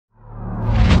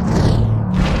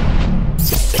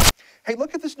Hey,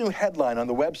 look at this new headline on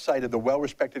the website of the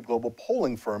well-respected global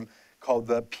polling firm called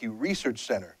the Pew Research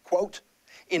Centre. Quote,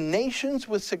 in nations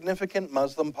with significant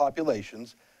Muslim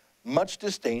populations, much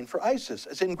disdain for ISIS.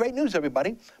 As in, great news,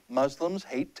 everybody. Muslims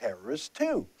hate terrorists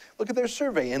too. Look at their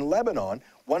survey. In Lebanon,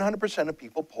 100% of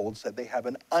people polled said they have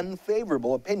an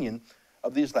unfavorable opinion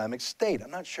of the Islamic State.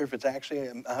 I'm not sure if it's actually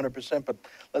 100%, but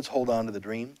let's hold on to the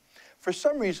dream. For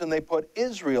some reason, they put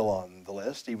Israel on the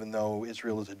list, even though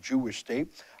Israel is a Jewish state.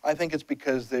 I think it's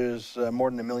because there's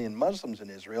more than 1 million Muslims in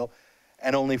Israel,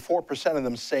 and only 4% of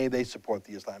them say they support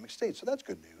the Islamic State. So that's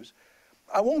good news.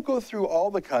 I won't go through all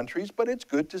the countries, but it's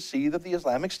good to see that the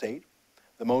Islamic State,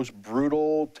 the most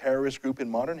brutal terrorist group in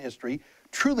modern history,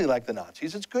 truly like the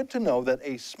Nazis, it's good to know that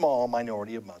a small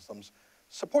minority of Muslims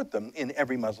support them in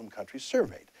every Muslim country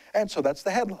surveyed. And so that's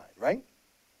the headline, right?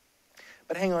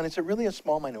 But hang on, is it really a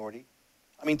small minority?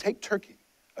 I mean, take Turkey,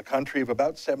 a country of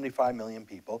about 75 million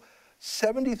people.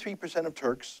 73% of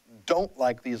Turks don't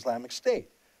like the Islamic State,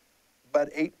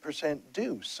 but 8%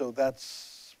 do. So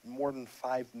that's more than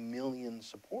 5 million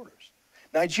supporters.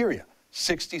 Nigeria,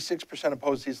 66%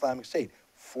 oppose the Islamic State,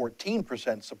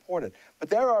 14% support it. But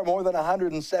there are more than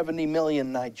 170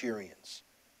 million Nigerians.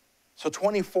 So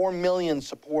 24 million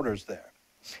supporters there.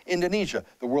 Indonesia,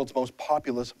 the world's most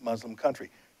populous Muslim country,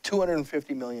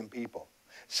 250 million people.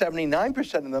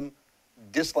 79% of them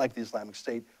dislike the Islamic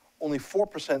State. Only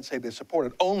 4% say they support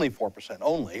it. Only 4%,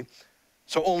 only.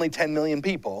 So only 10 million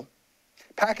people.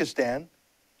 Pakistan,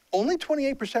 only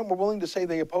 28% were willing to say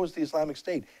they oppose the Islamic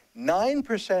State.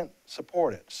 9%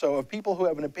 support it. So of people who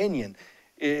have an opinion,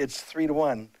 it's 3 to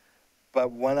 1.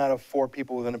 But 1 out of 4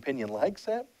 people with an opinion likes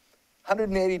it.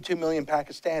 182 million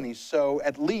Pakistanis, so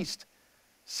at least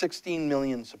 16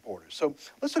 million supporters. So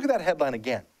let's look at that headline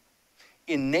again.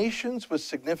 In nations with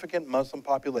significant Muslim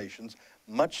populations,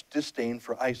 much disdain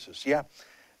for ISIS. Yeah,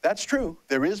 that's true.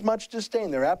 There is much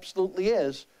disdain. There absolutely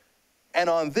is.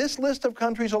 And on this list of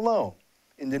countries alone,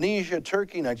 Indonesia,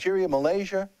 Turkey, Nigeria,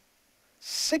 Malaysia,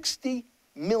 60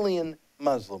 million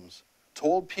Muslims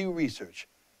told Pew Research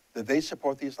that they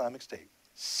support the Islamic State.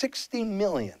 60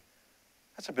 million.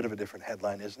 That's a bit of a different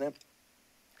headline, isn't it?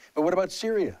 But what about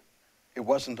Syria? It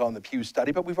wasn't on the Pew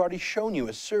study, but we've already shown you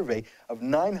a survey of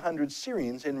 900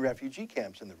 Syrians in refugee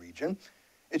camps in the region.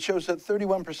 It shows that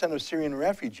 31% of Syrian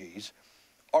refugees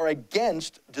are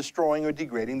against destroying or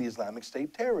degrading the Islamic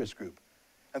State terrorist group.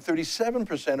 And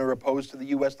 37% are opposed to the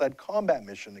US-led combat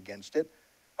mission against it,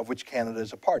 of which Canada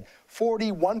is a part.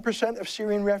 41% of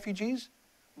Syrian refugees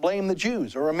blame the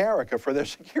Jews or America for their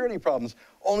security problems.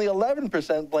 Only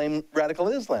 11% blame radical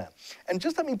Islam. And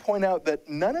just let me point out that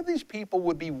none of these people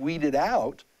would be weeded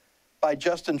out by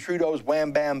Justin Trudeau's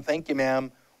wham bam, thank you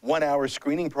ma'am, 1-hour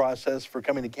screening process for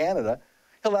coming to Canada.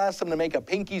 He'll ask them to make a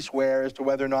pinky swear as to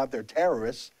whether or not they're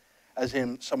terrorists, as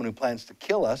in someone who plans to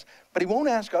kill us. But he won't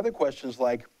ask other questions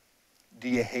like, do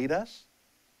you hate us?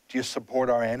 Do you support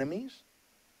our enemies?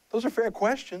 Those are fair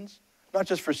questions. Not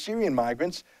just for Syrian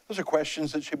migrants. Those are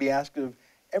questions that should be asked of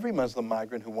every Muslim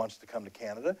migrant who wants to come to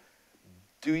Canada.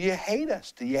 Do you hate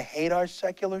us? Do you hate our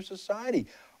secular society,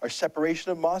 our separation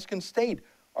of mosque and state,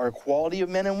 our equality of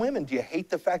men and women? Do you hate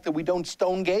the fact that we don't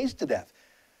stone gays to death?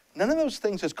 None of those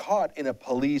things is caught in a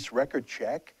police record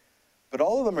check, but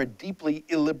all of them are deeply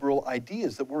illiberal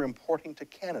ideas that we're importing to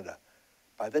Canada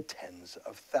by the tens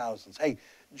of thousands. Hey,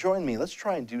 join me. Let's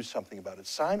try and do something about it.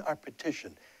 Sign our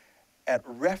petition at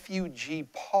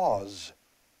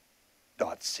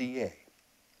RefugeePause.ca.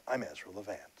 I'm Ezra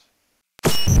Levant.